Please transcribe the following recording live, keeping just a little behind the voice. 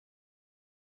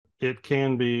it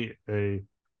can be a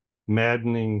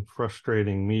maddening,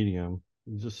 frustrating medium.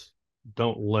 You just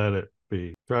don't let it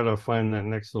be. Try to find that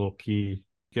next little key.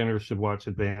 Beginners should watch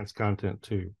advanced content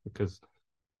too, because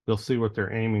they'll see what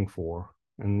they're aiming for,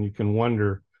 and you can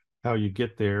wonder how you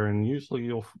get there. And usually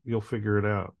you'll figure it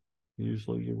out.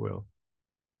 Usually you will.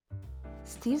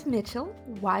 Steve Mitchell,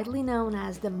 widely known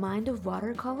as the Mind of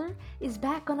Watercolor, is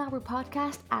back on our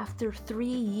podcast after 3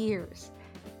 years.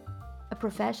 A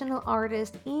professional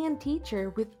artist and teacher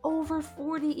with over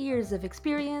 40 years of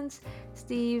experience,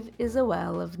 Steve is a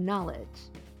well of knowledge.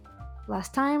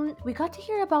 Last time, we got to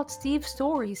hear about Steve's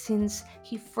story since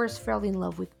he first fell in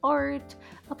love with art,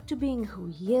 up to being who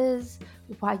he is,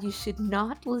 why you should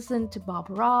not listen to Bob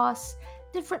Ross,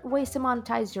 different ways to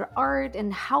monetize your art,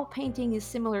 and how painting is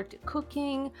similar to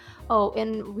cooking. Oh,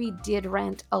 and we did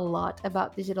rant a lot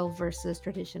about digital versus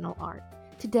traditional art.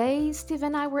 Today, Steve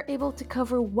and I were able to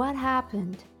cover what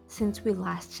happened since we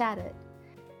last chatted.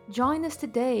 Join us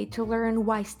today to learn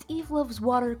why Steve loves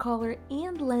watercolor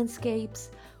and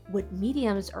landscapes, what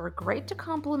mediums are great to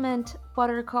complement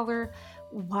watercolor,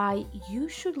 why you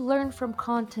should learn from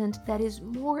content that is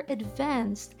more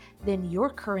advanced than your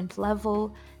current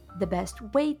level, the best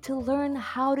way to learn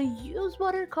how to use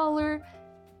watercolor,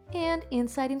 and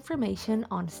inside information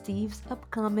on Steve's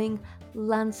upcoming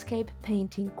landscape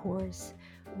painting course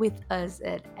with us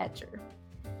at Etcher.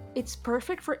 It's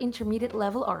perfect for intermediate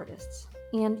level artists,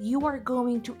 and you are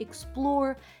going to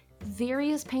explore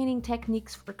various painting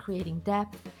techniques for creating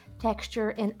depth,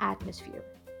 texture, and atmosphere.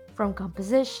 From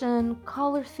composition,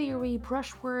 color theory,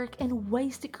 brushwork, and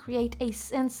ways to create a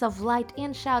sense of light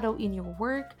and shadow in your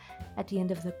work, at the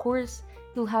end of the course,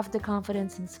 you'll have the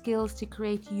confidence and skills to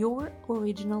create your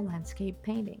original landscape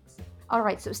paintings.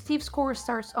 Alright, so Steve's course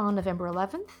starts on November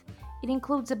 11th. It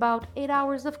includes about 8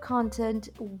 hours of content,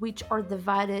 which are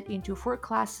divided into 4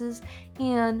 classes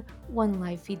and 1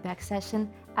 live feedback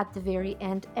session. At the very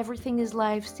end, everything is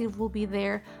live. Steve will be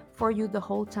there for you the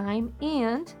whole time.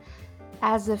 And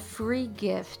as a free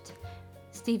gift,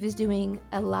 Steve is doing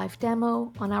a live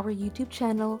demo on our YouTube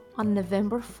channel on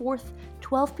November 4th,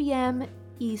 12 p.m.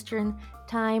 Eastern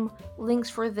Time. Links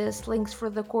for this, links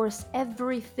for the course,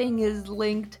 everything is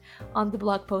linked on the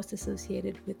blog post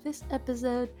associated with this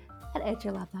episode at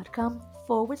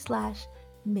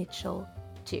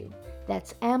etcherlab.com/Mitchell2.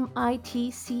 That's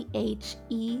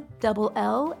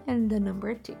MITCHELL and the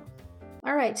number 2.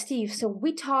 All right, Steve. So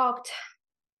we talked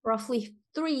roughly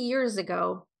 3 years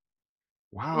ago.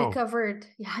 We Wow. covered,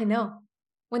 yeah, I know,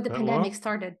 when the That pandemic long?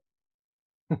 started.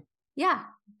 Yeah,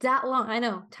 that long. I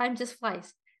know. Time just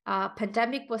flies.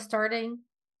 Pandemic was starting,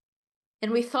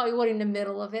 and we thought we were in the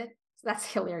middle of it. So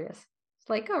that's hilarious. It's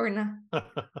like, oh, we're not.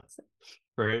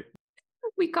 Great.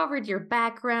 We covered your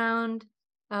background,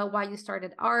 why you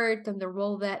started art, and the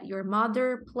role that your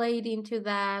mother played into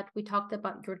that. We talked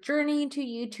about your journey into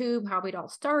YouTube, how it all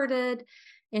started,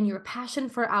 and your passion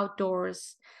for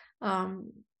outdoors.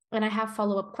 And I have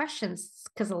follow-up questions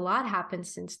because a lot happened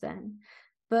since then.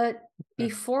 But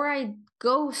before I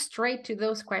go straight to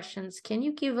those questions, can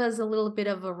you give us a little bit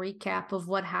of a recap of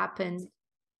what happened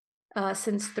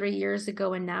since 3 years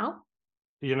ago and now?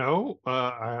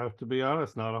 I have to be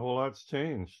honest, not a whole lot's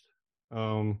changed.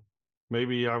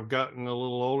 Maybe I've gotten a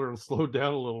little older and slowed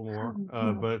down a little more.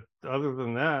 But other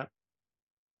than that,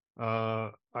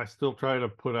 I still try to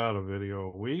put out a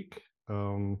video a week.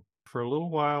 For a little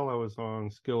while, I was on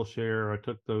Skillshare. I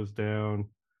took those down.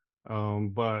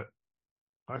 But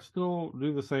I still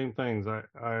do the same things.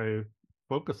 I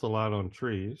focus a lot on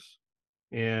trees,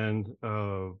 and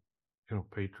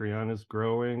Patreon is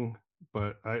growing,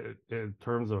 but in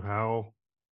terms of how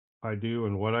I do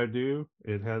and what I do,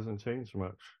 it hasn't changed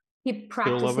much. Keep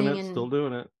Still loving practicing it, still and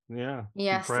doing it. Yeah, keep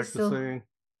yes, it's still practicing.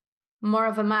 more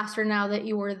of a master now that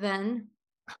you were then.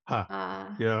 Ha,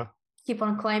 Uh, yeah, keep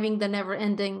on climbing the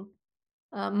never-ending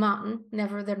mountain,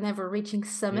 the never-reaching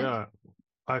summit. yeah.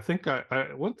 I think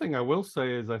one thing I will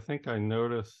say is I think I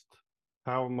noticed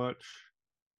how much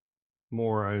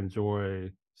more I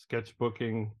enjoy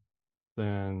sketchbooking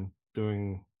than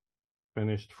doing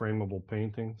finished frameable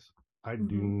paintings. I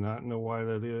do Mm-hmm. not know why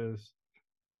that is,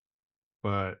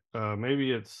 but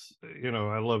maybe it's,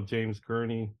 I love James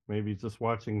Gurney. Maybe just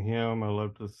watching him, I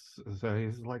love to say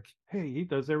he's like, hey, he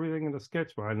does everything in a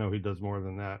sketchbook. I know he does more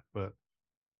than that, but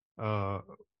uh,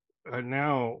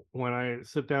 now when I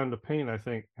sit down to paint, I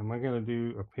think, am I going to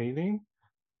do a painting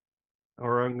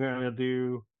or I'm going to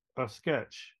do a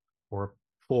sketch or a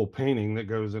full painting that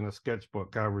goes in a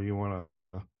sketchbook, however you want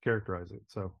to characterize it.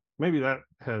 So maybe that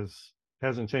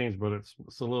hasn't changed, but it's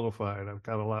solidified. I've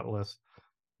got a lot less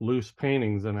loose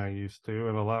paintings than I used to,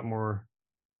 and a lot more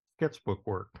sketchbook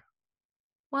work.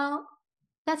 Well,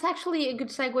 that's actually a good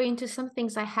segue into some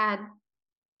things I had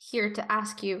here to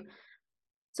ask you.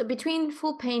 So between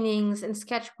full paintings and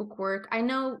sketchbook work, I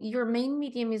know your main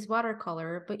medium is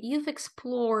watercolor, but you've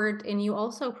explored and you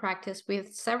also practice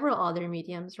with several other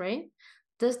mediums, right?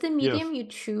 Does the medium Yes, you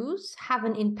choose have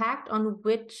an impact on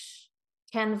which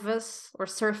canvas or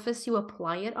surface you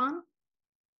apply it on?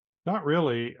 not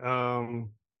really.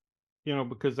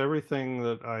 Because everything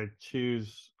that I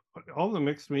choose, all the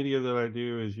mixed media that I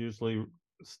do is usually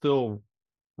still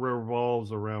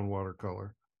revolves around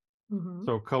watercolor. Hmm.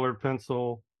 So colored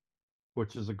pencil,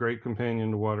 which is a great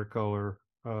companion to watercolor,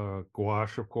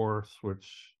 gouache, of course,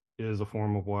 which is a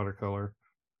form of watercolor.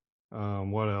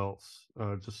 What else?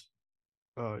 Just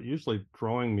usually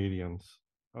drawing mediums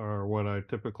are what I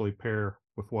typically pair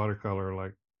with watercolor,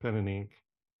 like pen and ink,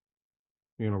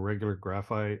 regular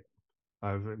graphite.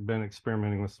 I've been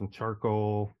experimenting with some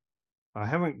charcoal. I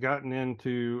haven't gotten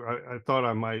into, I thought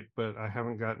I might, but I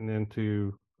haven't gotten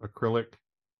into acrylic.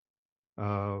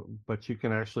 But you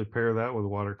can actually pair that with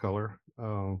watercolor.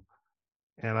 And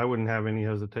I wouldn't have any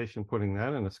hesitation putting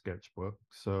that in a sketchbook.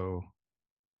 So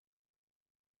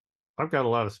I've got a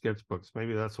lot of sketchbooks.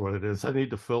 Maybe that's what it is. I need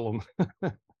to fill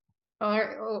them.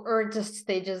 Or just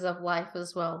stages of life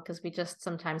as well, because we just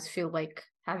sometimes feel like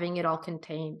having it all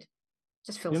contained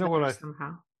just You feels know what better I,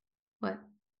 somehow. What?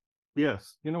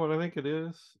 yes, you know what I think it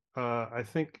is? I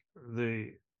think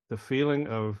the feeling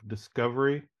of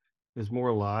discovery is more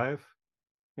alive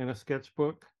in a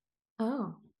sketchbook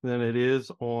Oh. than it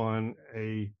is on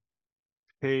a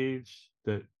page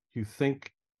that you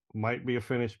think might be a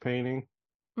finished painting,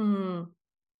 Hmm.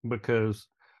 because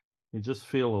you just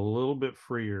feel a little bit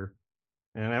freer.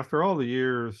 And after all the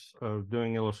years of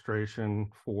doing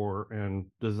illustration for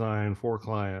and design for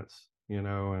clients,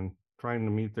 and trying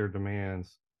to meet their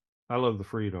demands, I love the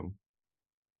freedom.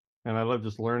 And I love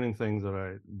just learning things that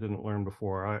I didn't learn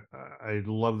before. I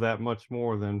love that much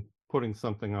more than putting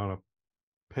something on a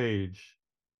page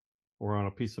or on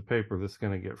a piece of paper that's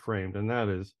going to get framed. And that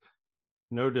is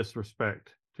no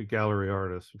disrespect to gallery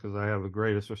artists, because I have the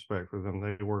greatest respect for them.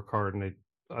 They work hard, and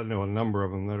I know a number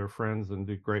of them that are friends and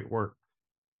do great work.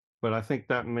 But I think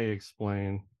that may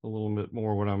explain a little bit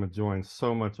more what I'm enjoying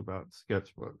so much about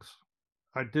sketchbooks.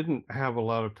 I didn't have a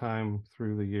lot of time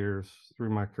through the years,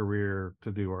 through my career,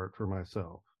 to do art for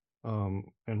myself. And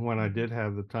when I did Mhm.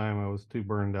 have the time, I was too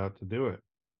burned out to do it,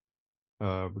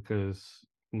 because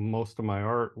most of my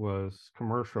art was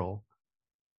commercial.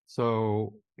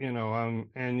 So,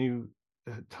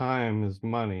 time is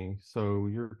money. So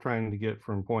you're trying to get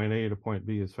from point A to point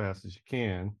B as fast as you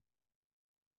can.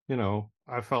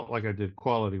 I felt like I did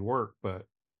quality work, but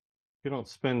you don't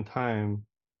spend time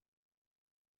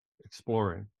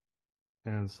exploring.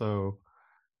 And so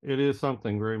it is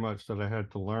something very much that I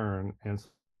had to learn, and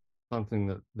something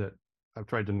that I've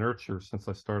tried to nurture since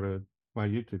I started my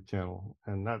YouTube channel.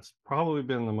 And that's probably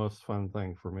been the most fun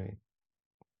thing for me.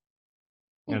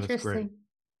 And it's great. Interesting.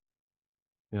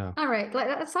 Yeah. All right,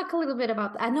 let's talk a little bit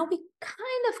about that. I know we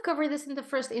kind of covered this in the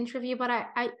first interview, but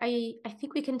I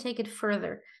think we can take it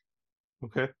further.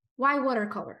 Okay. Why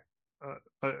watercolor? Uh,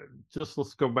 uh, just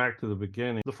let's go back to the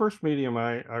beginning. The first medium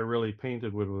I really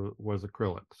painted with was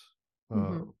acrylics. Uh,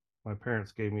 Hmm. my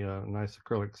parents gave me a nice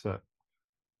acrylic set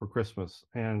for Christmas,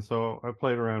 and so I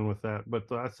played around with that.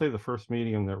 But I'd say the first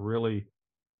medium that really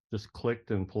just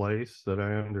clicked in place, that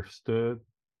I understood,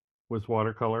 was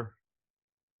watercolor.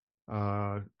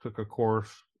 Took a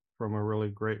course from a really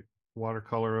great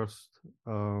watercolorist,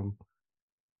 um,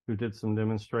 who did some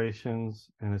demonstrations,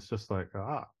 and it's just like,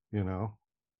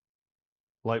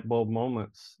 light bulb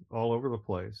moments all over the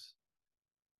place.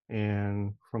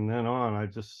 And from then on, I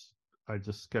just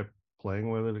kept playing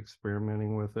with it,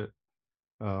 experimenting with it.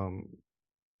 Um,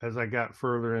 as I got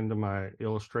further into my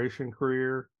illustration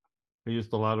career, I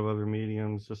used a lot of other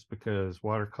mediums, just because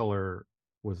watercolor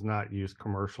was not used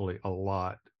commercially a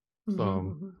lot. So,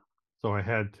 Hmm. so I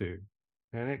had to,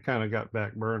 and it kind of got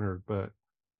back burnered. But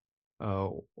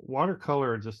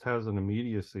watercolor just has an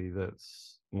immediacy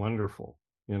that's wonderful,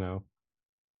 you know,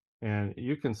 and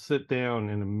you can sit down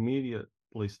and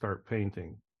immediately start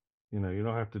painting. You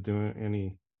don't have to do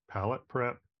any palette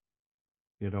prep.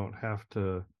 You don't have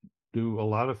to do a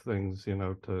lot of things,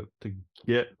 to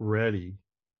get ready.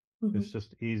 It's Hmm.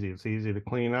 just easy. It's easy to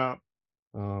clean up.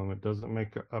 It doesn't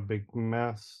make a big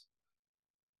mess.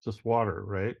 Just water,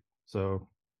 right? So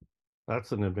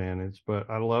that's an advantage. But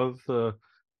I love the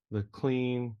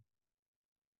clean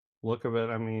look of it.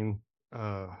 I mean,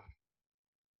 uh,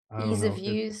 I don't Ease of know.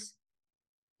 use.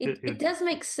 It, It it, does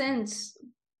make sense.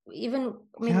 Even,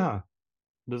 I mean, yeah,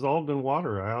 dissolved in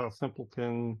water. How simple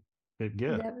can it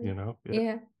get? that, You know, it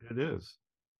yeah. it is.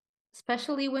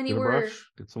 especially when Get a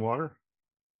brush, get some water.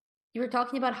 you were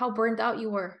talking about how burned out you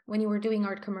were when you were doing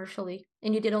art commercially,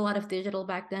 and you did a lot of digital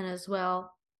back then as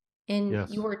well, and you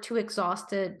Yes. were too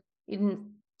exhausted. You didn't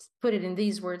put it in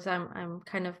these words. I'm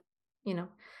kind of, you know,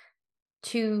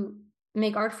 to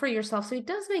make art for yourself. So it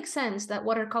does make sense that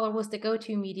watercolor was the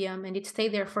go-to medium, and it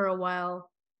stayed there for a while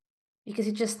because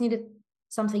it just needed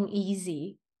something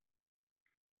easy.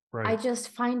 I Right. just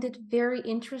find it very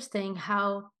interesting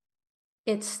how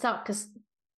it's stuck because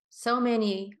so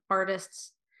many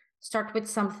artists start with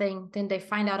something, then they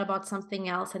find out about something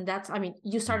else. And that's, I mean,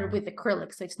 you started Mhm. with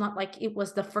acrylic, so it's not like it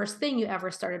was the first thing you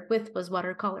ever started with was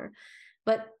watercolor.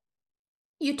 But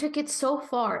you took it so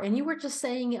far, and you were just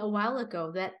saying a while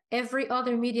ago that every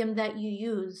other medium that you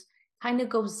use kind of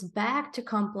goes back to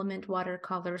complement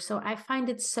watercolor. So I find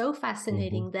it so Mhm.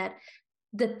 fascinating that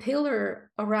the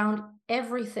pillar around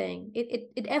everything,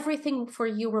 everything for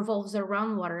you revolves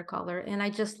around watercolor, and I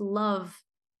just love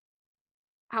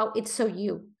how it's so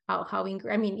you.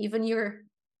 I mean, even your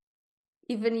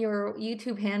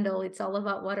YouTube handle, it's all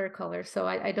about watercolor. So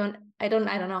I don't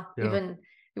know. Yeah. Even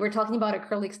we were talking about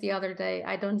acrylics the other day.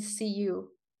 I don't see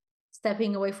you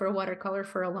stepping away for a watercolor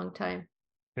for a long time.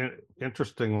 And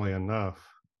interestingly enough,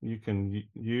 you can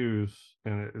use,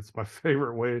 and it's my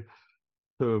favorite way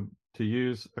to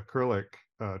use acrylic.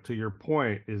 To your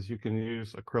point, is you can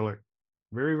use acrylic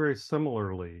very, very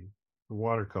similarly to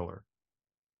watercolor,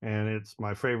 and it's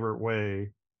my favorite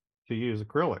way to use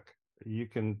acrylic. You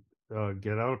can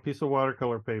get out a piece of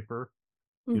watercolor paper.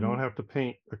 You don't Mm-hmm. have to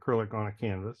paint acrylic on a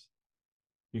canvas.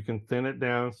 You can thin it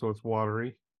down so it's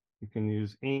watery. You can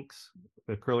use inks,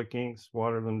 acrylic inks,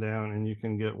 water them down, and you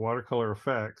can get watercolor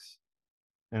effects.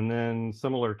 And then,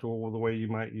 similar to the way you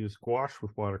might use gouache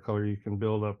with watercolor, you can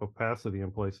build up opacity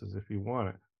in places if you want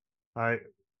it. I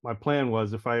My plan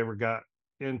was if I ever got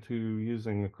into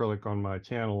using acrylic on my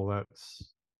channel,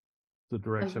 that's the Oh, you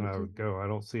direction would I do. would go. I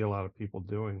don't see a lot of people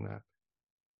doing that,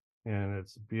 and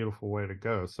it's a beautiful way to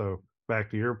go. So back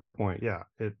to your point, yeah,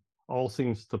 it all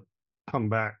seems to come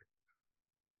back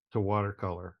to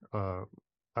watercolor.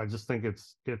 I just think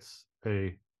it's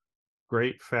a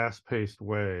great fast paced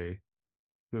way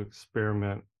to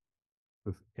experiment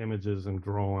with images and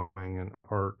drawing and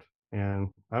art. And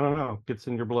I don't know, gets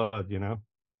in your blood, you know?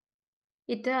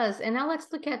 It does. And now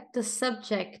let's look at the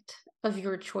subject of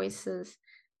your choices.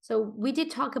 So we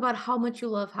did talk about how much you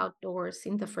love outdoors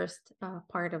in the first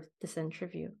part of this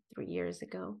interview 3 years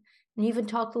ago. And you even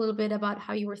talked a little bit about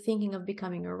how you were thinking of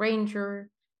becoming a ranger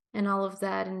and all of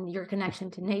that and your connection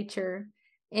to nature.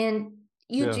 And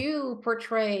you Yeah. do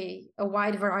portray a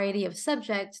wide variety of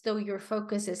subjects, though your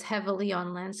focus is heavily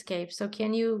on landscape. So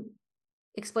can you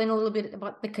explain a little bit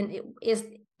about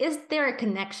is there a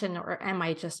connection, or am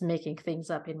I just making things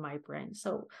up in my brain?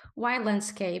 So why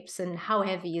landscapes, and how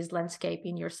heavy is landscape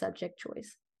in your subject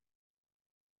choice?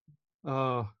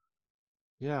 Uh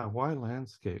yeah, why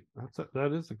landscape?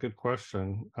 That is a good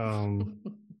question.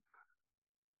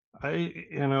 I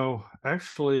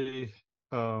actually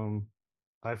um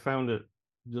I found it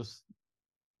just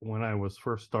when I was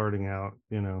first starting out,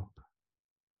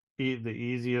 the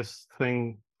easiest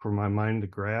thing for my mind to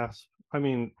grasp. I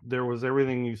mean, there was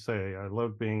everything you say. I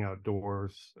loved being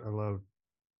outdoors. I loved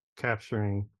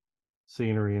capturing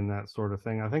scenery and that sort of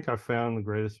thing. I think I found the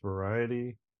greatest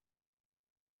variety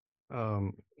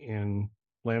in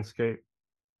landscape.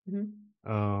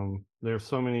 Mhm. There's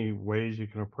so many ways you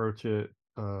can approach it,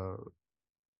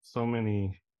 so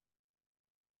many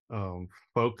um,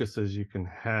 focuses you can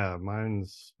have.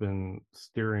 Mine's been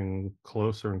steering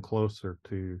closer and closer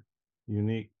to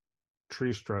unique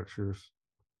tree structures.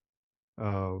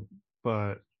 Uh,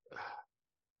 but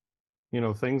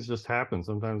things just happen.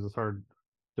 Sometimes it's hard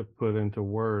to put into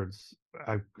words.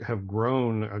 I have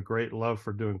grown a great love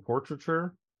for doing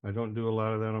portraiture. I don't do a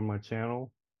lot of that on my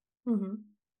channel. Mhm.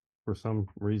 For some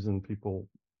reason, people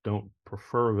don't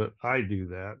prefer that I do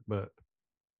that, but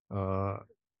uh,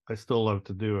 I still love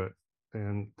to do it.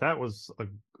 And that was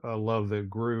a love that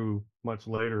grew much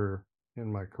later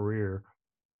in my career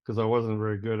because I wasn't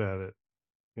very good at it,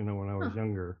 when I was Huh.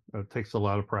 younger. It takes a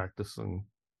lot of practice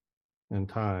and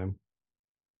time.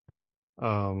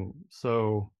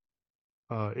 So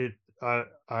it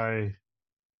I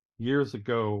years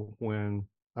ago when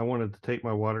I wanted to take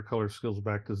my watercolor skills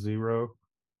back to zero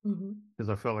Mhm. because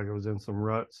I felt like I was in some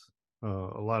ruts. A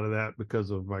lot of that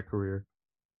because of my career.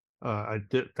 I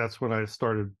did. That's when I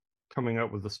started coming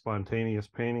up with the spontaneous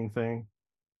painting thing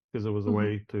because it was a Mhm.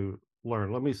 way to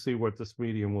learn. Let me see what this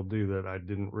medium will do that I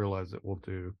didn't realize it will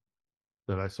do,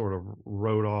 that I sort of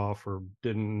wrote off or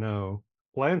didn't know.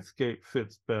 Landscape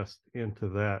fits best into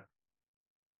that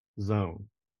zone,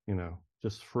 you know.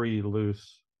 just free,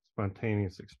 loose,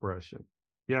 spontaneous expression.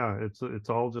 Yeah, it's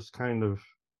all just kind of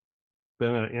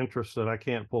been an interest that I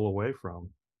can't pull away from.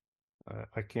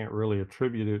 I can't really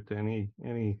attribute it to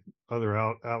any other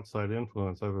outside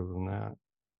influence other than that.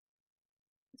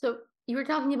 So you were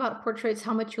talking about portraits,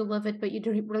 how much you love it, but you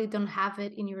really don't have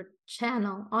it in your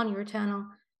channel, on your channel.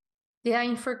 Did I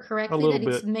infer A correctly little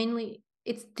that bit,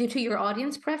 it's due to your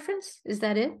audience preference? Is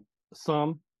that it?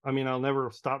 some. I mean, I'll never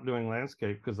stop doing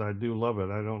landscape because I do love it.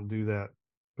 I don't do that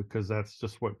because that's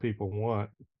just what people want.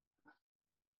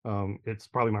 It's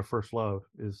probably my first love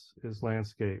is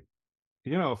landscape.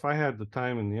 You know, if I had the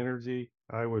time and the energy,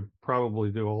 I would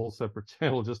probably do a whole separate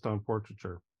channel just on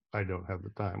portraiture. I don't have the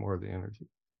time or the energy.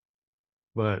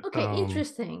 But Okay,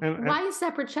 interesting. and Why a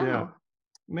separate yeah, channel?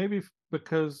 maybe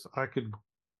because I could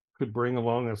bring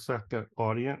along a second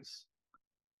audience.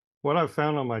 What I've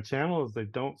found on my channel is they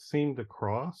don't seem to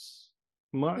cross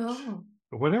much. Oh,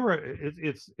 Whenever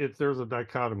it's there's a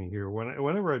dichotomy here.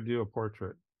 Whenever I do a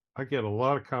portrait, I get a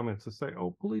lot of comments that say,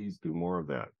 "Oh, please do more of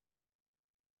that."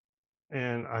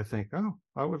 And I think, "Oh,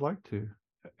 I would like to."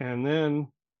 And then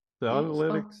the oh,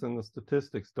 analytics and the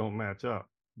statistics don't match up.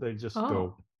 They just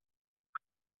go, oh,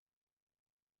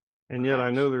 and yet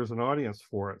I know gosh. there's an audience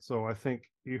for it. So I think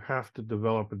you have to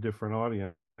develop a different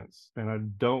audience. And I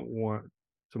don't want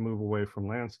to move away from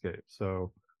landscape.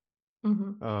 So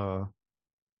Hmm. uh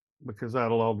because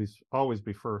that'll always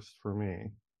be first for me. Your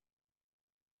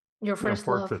You know, first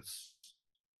love. portraits,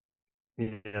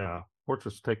 yeah,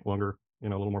 portraits take longer, you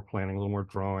know, a little more planning, a little more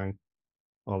drawing,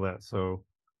 all that. So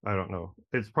I don't know.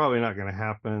 It's probably not going to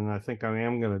happen. I think I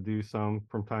am going to do some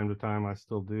from time to time. I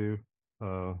still do.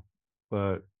 Uh,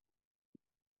 but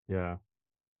yeah,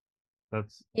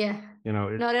 that's, Yeah. you know,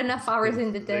 Not enough hours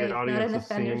in the the day, not audiences enough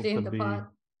seem energy to in the be,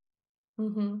 pot.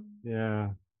 Hmm. yeah.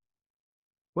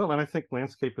 Well, and I think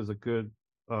landscape is a good,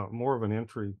 more of an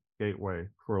entry gateway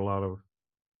for a lot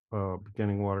of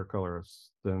beginning watercolorists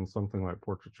than something like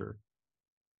portraiture.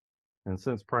 And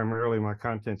since primarily my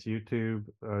content's YouTube,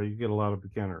 you get a lot of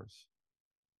beginners.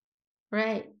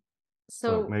 Right.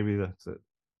 So So, maybe that's it.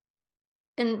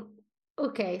 and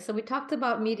okay, so we talked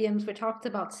about mediums, we talked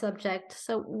about subject.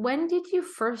 So when did you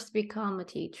first become a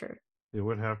teacher? It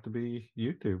would have to be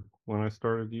YouTube when I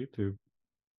started YouTube.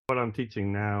 What I'm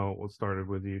teaching now was started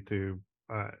with YouTube.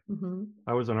 I, Hmm.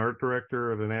 I was an art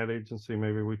director at an ad agency.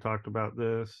 Maybe we talked about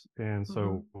this. And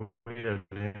so Hmm. we had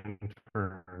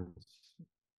interns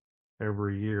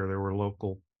every year. There were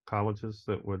local colleges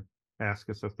that would ask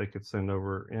us if they could send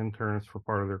over interns for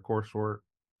part of their coursework.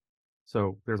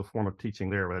 So there's a form of teaching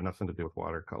there, but it had nothing to do with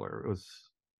watercolor. It was,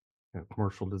 you know,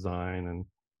 commercial design, and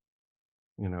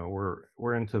you know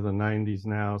we're into the 90s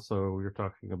now, so you're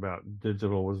talking about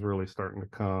digital was really starting to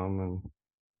come. And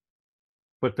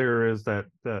but there is that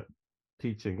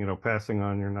teaching, you know, passing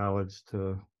on your knowledge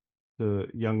to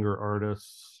younger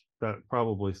artists, that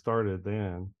probably started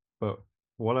then. But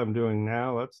what I'm doing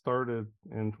now, that started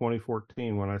in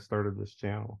 2014 when I started this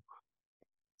channel.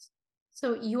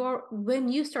 So you're when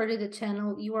you started the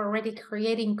channel, you were already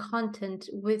creating content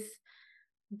with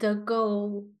the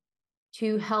goal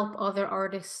to help other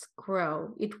artists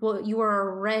grow. You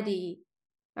were already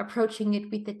approaching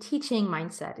it with the teaching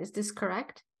mindset. Is this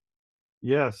correct?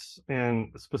 Yes, and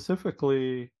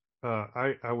specifically,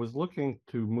 I was looking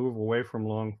to move away from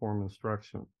long form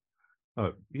instruction.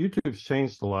 YouTube's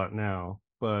changed a lot now,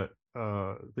 but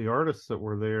the artists that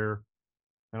were there,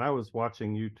 and I was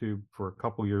watching YouTube for a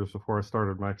couple years before I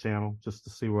started my channel just to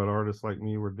see what artists like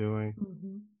me were doing,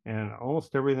 Hmm. and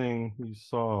almost everything you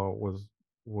saw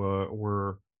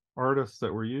were artists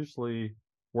that were usually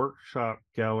workshop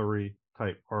gallery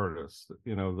type artists.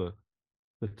 You know,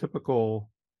 the typical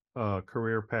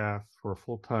career path for a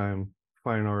full-time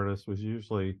fine artist was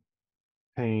usually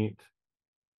paint,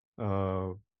 uh,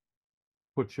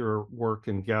 put your work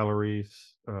in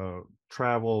galleries,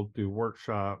 travel, do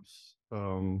workshops.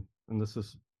 And this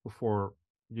is before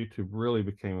YouTube really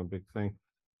became a big thing.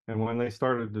 And when they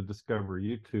started to discover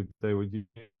YouTube, they would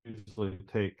usually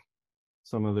take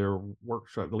some of their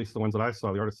workshop, at least the ones that I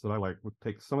saw, the artists that I like, would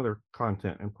take some of their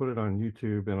content and put it on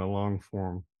YouTube in a long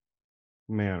form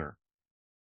manner,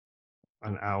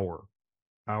 an hour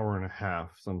and a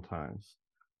half sometimes,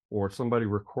 or somebody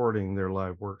recording their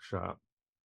live workshop.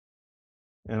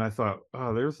 And I thought,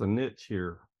 oh, there's a niche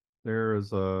here. There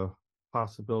is a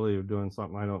possibility of doing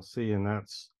something I don't see, and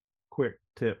that's quick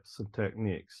tips and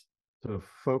techniques to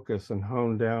focus and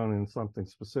hone down in something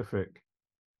specific.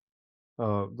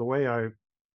 The way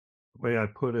I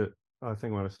put it, I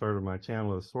think when I started my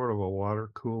channel, is sort of a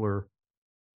water cooler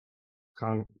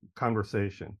con-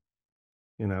 conversation.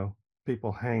 You know,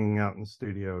 people hanging out in the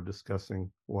studio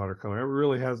discussing watercolor. It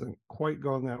really hasn't quite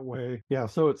gone that way. Yeah,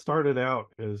 so it started out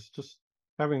as just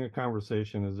having a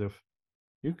conversation, as if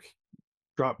you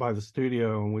dropped by the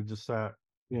studio and we just sat,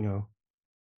 you know,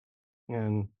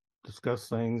 and discussed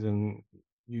things, and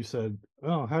you said,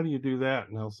 "Oh, how do you do that?"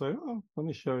 And I'll say, "Oh, let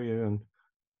me show you."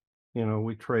 And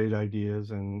we trade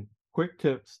ideas and quick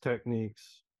tips,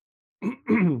 techniques.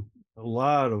 A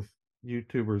lot of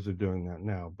YouTubers are doing that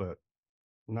now, but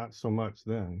not so much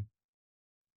then.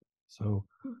 So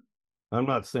I'm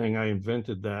not saying I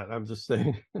invented that. I'm just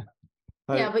saying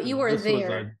I Yeah, but you were this was a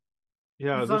there,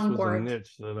 this was a vanguard.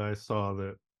 niche that I saw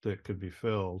that could be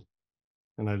filled,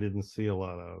 and I didn't see a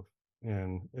lot of.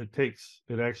 And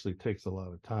it actually takes a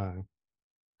lot of time,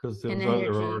 because And those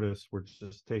other energy. artists were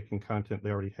just taking content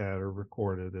they already had or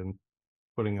recorded and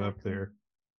putting it up Exactly. there,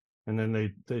 and then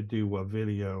they do a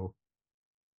video,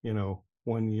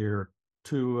 1 year,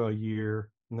 two a year,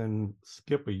 and then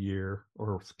skip a year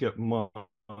or skip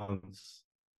months.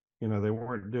 They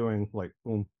weren't doing like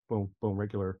boom, boom, boom,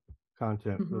 regular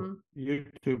content. The Hmm.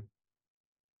 YouTube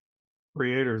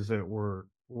creators that were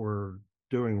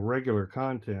doing regular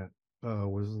content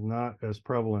was not as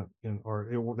prevalent in art.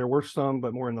 There were some,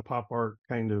 but more in the pop art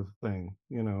kind of thing,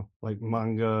 like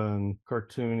manga and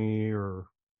cartoony, or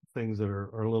things that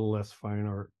are a little less fine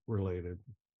art related.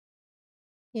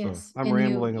 So Yes, I'm and you.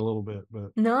 rambling a little bit,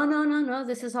 but No, no, no, no.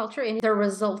 This is all true. And the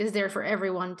result is there for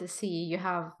everyone to see. You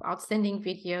have outstanding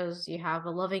videos, you have a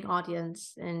loving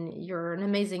audience, and you're an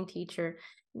amazing teacher,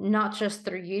 not just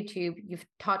through YouTube. You've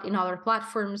taught in other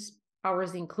platforms,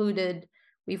 ours included.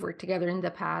 We've worked together in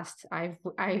the past. I've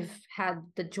had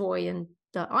the joy and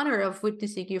the honor of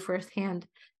witnessing you firsthand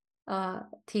oh,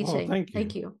 teaching. thank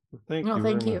Thank you. you. Thank No, you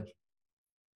very thank you. much.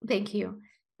 Thank you.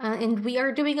 And we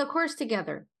are doing a course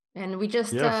together. And we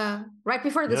just, Yes, right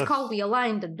before this call, we yes.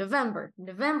 aligned in November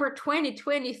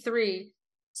 2023.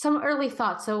 Some early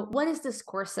thoughts. So, what is this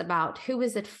course about? Who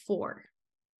is it for?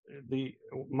 The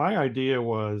My idea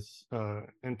was,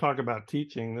 and talk about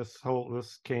teaching. This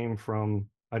came from,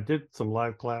 I did some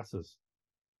live classes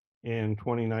in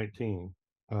 2019,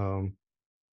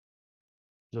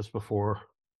 just before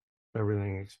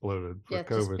everything exploded for Yeah,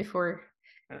 just COVID. before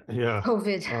Yeah.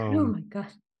 COVID. Oh Um, my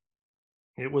God.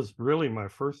 it was really my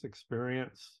first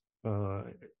experience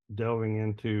delving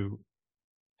into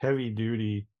heavy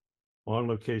duty, on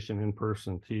location, in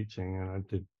person teaching, and I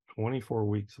did 24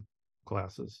 weeks of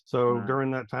classes. So Wow.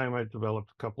 during that time, I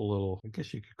developed a couple little, I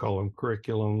guess you could call them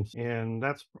curriculums, and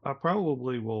I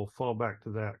probably will fall back to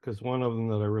that, because one of them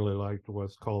that I really liked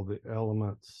was called the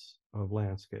Elements of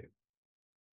Landscape.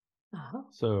 Uh-huh.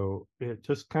 So it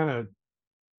just kind of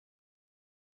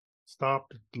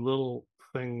stopped little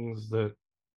things that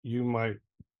you might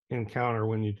encounter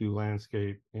when you do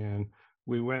landscape, and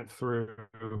we went through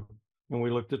and we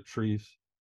looked at trees.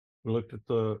 We looked at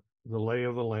the lay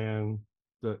of the land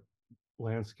that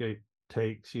landscape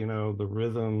takes, the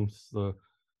rhythms, the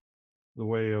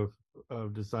way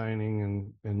of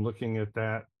designing, and looking at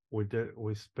that.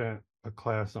 We spent a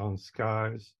class on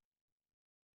skies,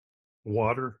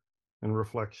 water, and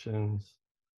reflections,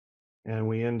 and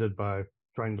we ended by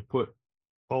trying to put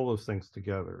all those things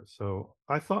together. So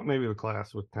I thought maybe the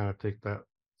class would kind of take that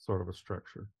sort of a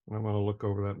structure, and I'm going to look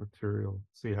over that material,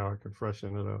 see how I can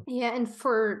freshen it up. Yeah, and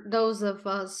for those of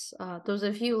us, those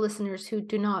of you listeners who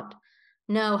do not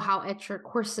know how Etcher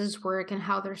courses work and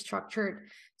how they're structured,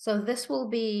 so this will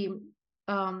be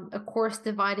a course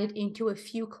divided into a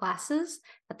few classes.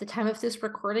 At the time of this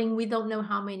recording, we don't know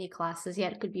how many classes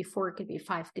yet. It could be 4, it could be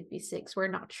 5, could be 6. We're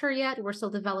not sure yet. We're still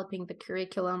developing the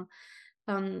curriculum.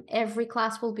 Every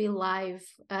class will be live.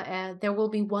 There will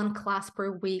be one class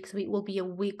per week, so it will be a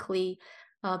weekly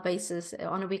basis.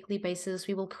 On a weekly basis,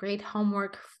 we will create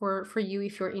homework for you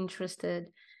if you're interested.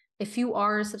 If you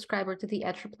are a subscriber to the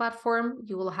Etcher platform,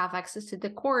 you will have access to the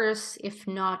course. If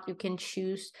not, you can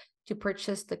choose to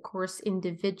purchase the course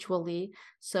individually.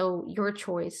 So your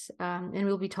choice. And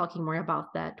we'll be talking more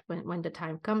about that when the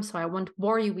time comes. So I won't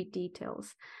bore you with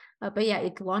details. But yeah,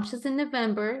 it launches in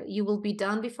November. You will be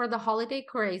done before the holiday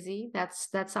crazy.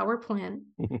 That's our plan.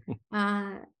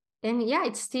 Uh, and yeah,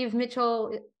 it's Steve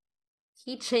Mitchell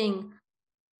teaching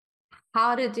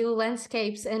how to do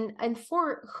landscapes. And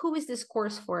for who is this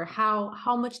course for?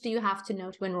 How much do you have to know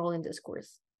to enroll in this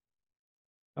course?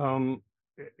 um,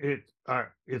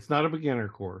 it's not a beginner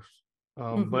course, but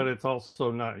Mm-hmm. it's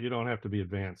also not. You don't have to be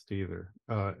advanced either.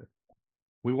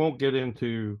 We won't get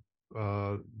into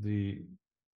the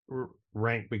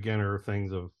rank beginner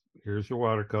things of, here's your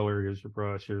watercolor, here's your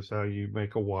brush, here's how you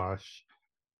make a wash,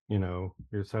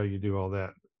 here's how you do all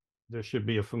that. There should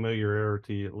be a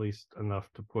familiarity, at least enough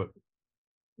to put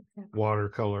Exactly.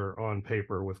 watercolor on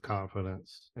paper with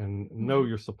confidence and know Mhm.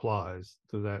 your supplies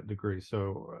to that degree.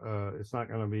 So it's not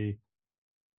going to be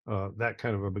that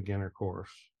kind of a beginner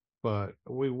course, but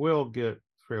we will get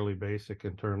fairly basic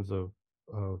in terms of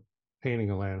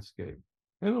painting a landscape,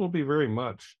 and it'll be very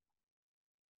much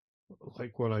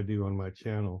like what I do on my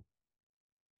channel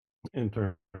in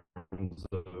terms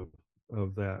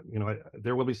of that. You know,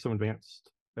 there will be some advanced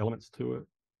elements to it,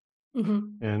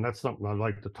 Mhm. and that's something I'd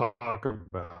like to talk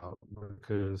about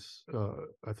because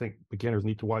I think beginners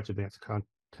need to watch advanced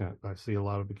content. I see a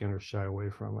lot of beginners shy away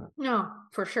from it. No,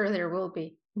 for sure there will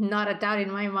be. Not a doubt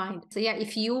in my mind. So yeah,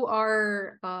 if you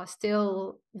are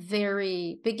still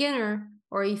very beginner,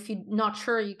 or if you're not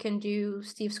sure you can do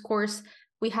Steve's course,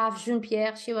 we have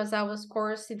Jean-Pierre Shiwazawa's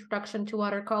course, Introduction to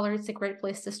Watercolor. It's a great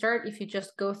place to start. If you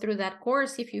just go through that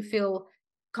course, if you feel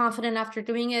confident after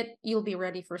doing it, you'll be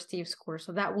ready for Steve's course.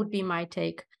 So that would be my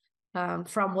take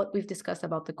from what we've discussed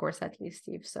about the course, at least,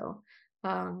 Steve. So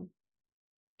um,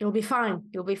 you'll be fine.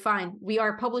 You'll be fine. We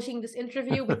are publishing this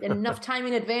interview with enough time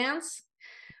in advance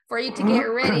for you to get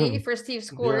ready for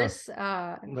Steve's Yeah, course.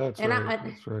 that's And right.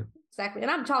 That's right. exactly. And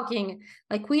I'm talking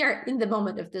like we are in the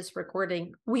moment of this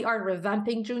recording. We are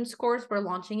revamping June's course. We're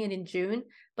launching it in June.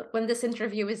 But when this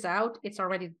interview is out, it's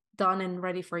already done and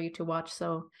ready for you to watch.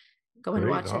 So go and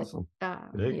Great. watch it. Awesome.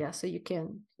 Hey. Yeah, so you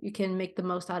can make the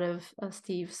most out of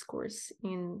Steve's course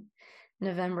in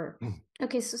November.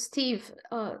 Okay, so Steve,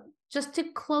 just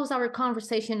to close our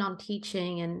conversation on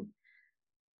teaching, and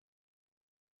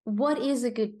what is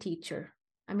a good teacher?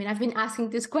 I mean, I've been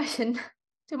asking this question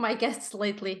to my guests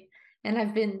lately, and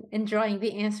I've been enjoying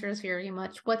the answers very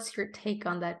much. What's your take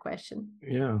on that question?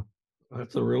 Yeah,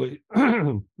 that's a really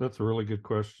that's a really good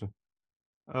question.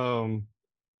 Um,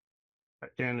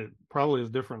 and it probably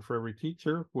is different for every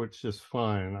teacher, which is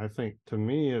fine. I think to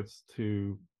me, it's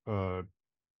to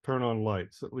turn on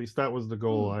lights. At least that was the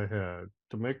goal Hmm. I had,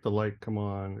 to make the light come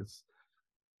on. It's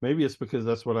maybe it's because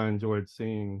that's what I enjoyed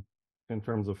seeing in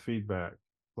terms of feedback,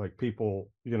 like people,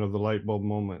 the light bulb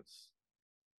moments.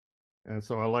 And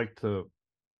so I like to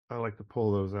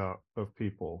pull those out of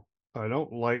people. I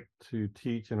don't like to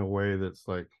teach in a way that's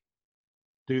like,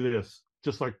 do this,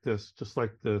 just like this, just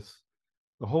like this.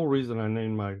 The whole reason I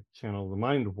named my channel The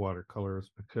Mind of Watercolor is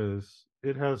because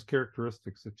it has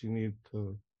characteristics that you need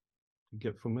to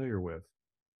get familiar with.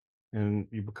 And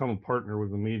you become a partner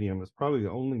with the medium. It's probably the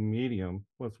only medium,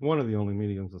 well, it's one of the only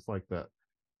mediums that's like that.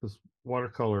 Because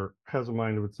watercolor has a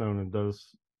mind of its own and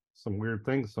does some weird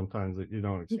things sometimes that you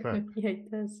don't expect. Yeah,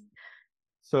 it does.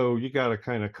 So you got to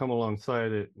kind of come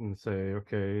alongside it and say,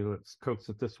 okay, let's coax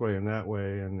it this way and that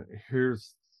way. And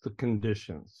here's the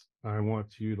conditions. I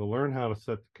want you to learn how to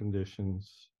set the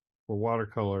conditions for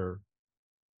watercolor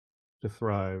to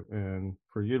thrive and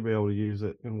for you to be able to use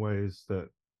it in ways that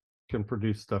can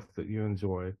produce stuff that you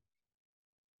enjoy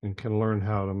and can learn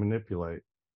how to manipulate.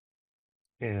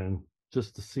 And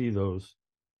just to see those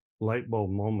light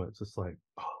bulb moments, it's like,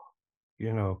 oh,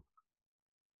 you know,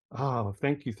 oh,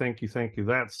 thank you, thank you, thank you.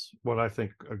 That's what I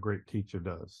think a great teacher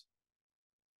does.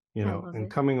 I love And it.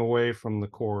 coming away from the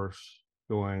course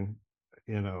going,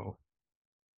 you know,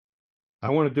 I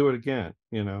want to do it again,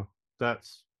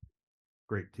 that's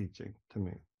great teaching to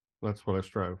me. That's what I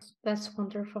strive. That's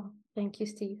wonderful. Thank you,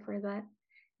 Steve, for that.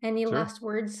 Any Sure. last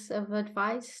words of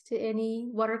advice to any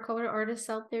watercolor artists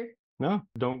out there? No,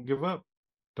 don't give up.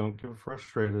 Don't get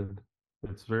frustrated.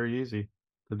 It's very easy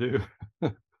to do.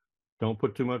 Don't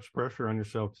put too much pressure on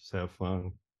yourself. Just have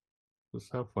fun.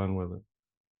 Just have fun with it.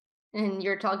 And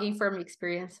you're talking from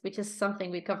experience, which is something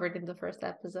we covered in the first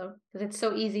episode. Because it's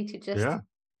so easy to just Yeah,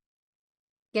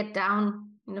 get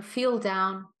down, feel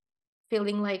down,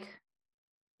 feeling like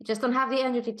you just don't have the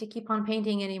energy to keep on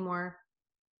painting anymore.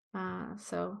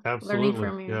 So learning absolutely.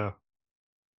 from you. Yeah.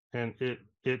 And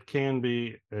it can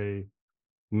be a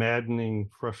maddening,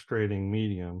 frustrating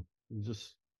medium.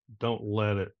 Just don't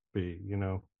let it be.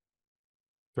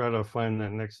 Try to find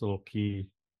that next little key.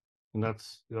 And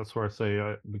that's where I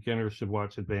say beginners should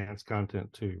watch advanced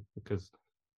content too, because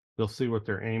they'll see what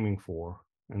they're aiming for,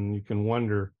 and you can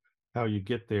wonder how you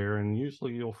get there, and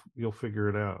usually you'll figure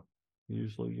it out.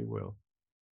 Usually you will.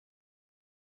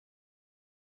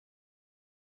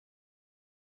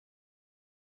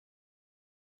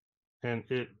 And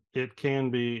it can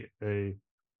be a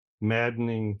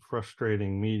maddening,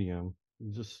 frustrating medium.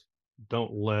 Just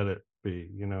don't let it be.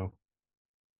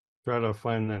 Try to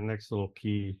find that next little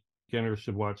key. Beginners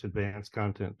should watch advanced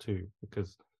content too,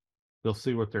 because they'll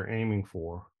see what they're aiming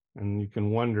for, and you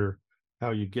can wonder how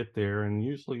you get there, and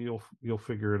usually you'll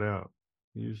figure it out.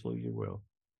 Usually you will.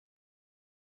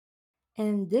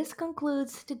 And this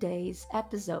concludes today's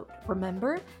episode.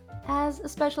 Remember, as a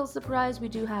special surprise, we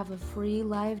do have a free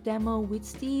live demo with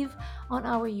Steve on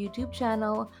our YouTube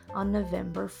channel on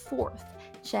November 4th.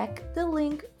 Check the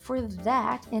link for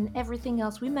that and everything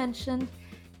else we mentioned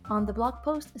on the blog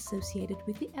post associated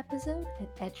with the episode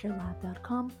at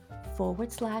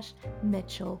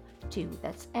etcherlab.com/Mitchell2.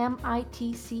 That's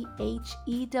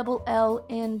MITCHELL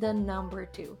and the number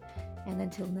 2. And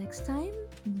until next time,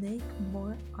 make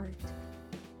more art.